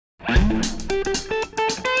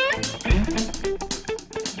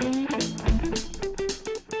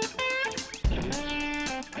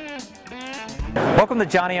Welcome to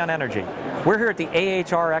Johnny on Energy. We're here at the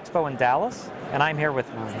AHR Expo in Dallas, and I'm here with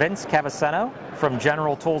Vince Cavaceno from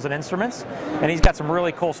General Tools and Instruments, and he's got some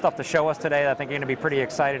really cool stuff to show us today that I think you're going to be pretty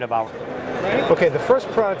excited about. Okay, the first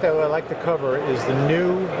product that I'd like to cover is the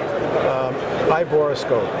new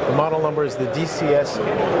iBoroscope. The model number is the DCI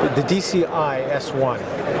S1,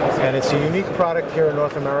 and it's a unique product here in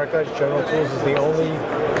North America. General Tools is the only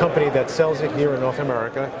company that sells it here in North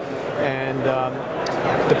America, and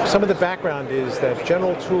some of the background is that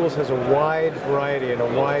General Tools has a wide variety and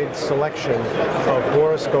a wide selection of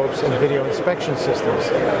boroscopes and video inspection systems.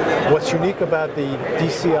 What's unique about the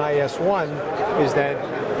DCI S1 is that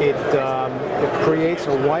it creates a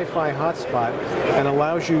Wi-Fi hotspot and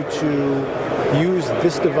allows you to use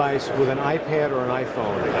this device with an iPad or an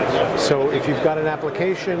iPhone. So if you've got an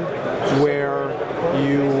application where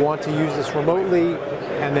you want to use this remotely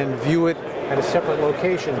and then view it at a separate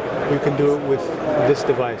location, you can do it with this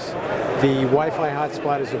device. The Wi-Fi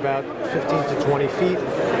hotspot is about 15 to 20 feet,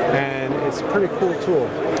 and it's a pretty cool tool.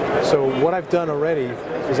 So what I've done already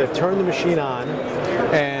is I've turned the machine on,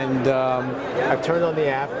 and I've turned on the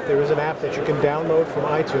app. There is an app that you can download from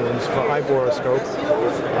iTunes for iBoroscope.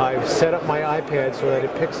 I've set up my iPad so that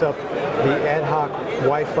it picks up the ad hoc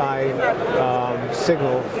Wi-Fi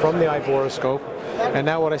signal from the iBoroscope. And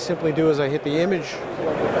now what I simply do is I hit the image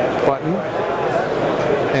button,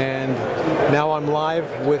 and now I'm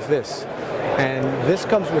live with this. And this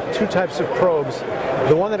comes with two types of probes.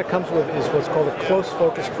 The one that it comes with is what's called a close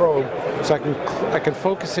focus probe, so I can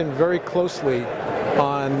focus in very closely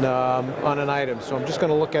on an item. So I'm just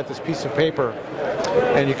going to look at this piece of paper,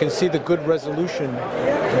 and you can see the good resolution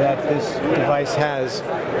that this device has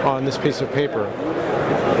on this piece of paper.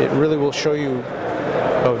 It really will show you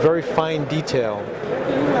a very fine detail,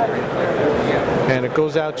 and it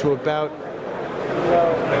goes out to about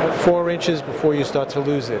 4 inches before you start to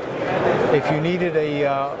lose it. If you needed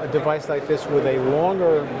a device like this with a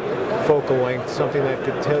longer focal length, something that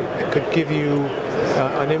could give you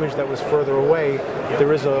an image that was further away,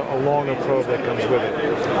 there is a longer probe that comes with it.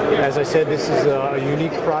 As I said, this is a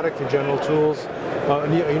unique product to General Tools,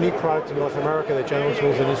 a unique product to North America that General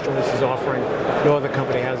Tools and Instruments is offering. No other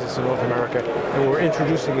company has this in North America, and we're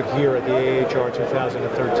introducing it here at the AHR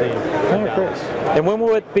 2013 in Dallas. And when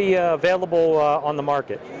will it be available on the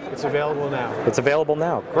market? It's available now. It's available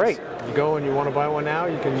now. Great. Yes. You go and you want to buy one now,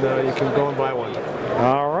 you can go and buy one.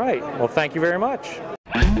 All right. Well, thank you very much.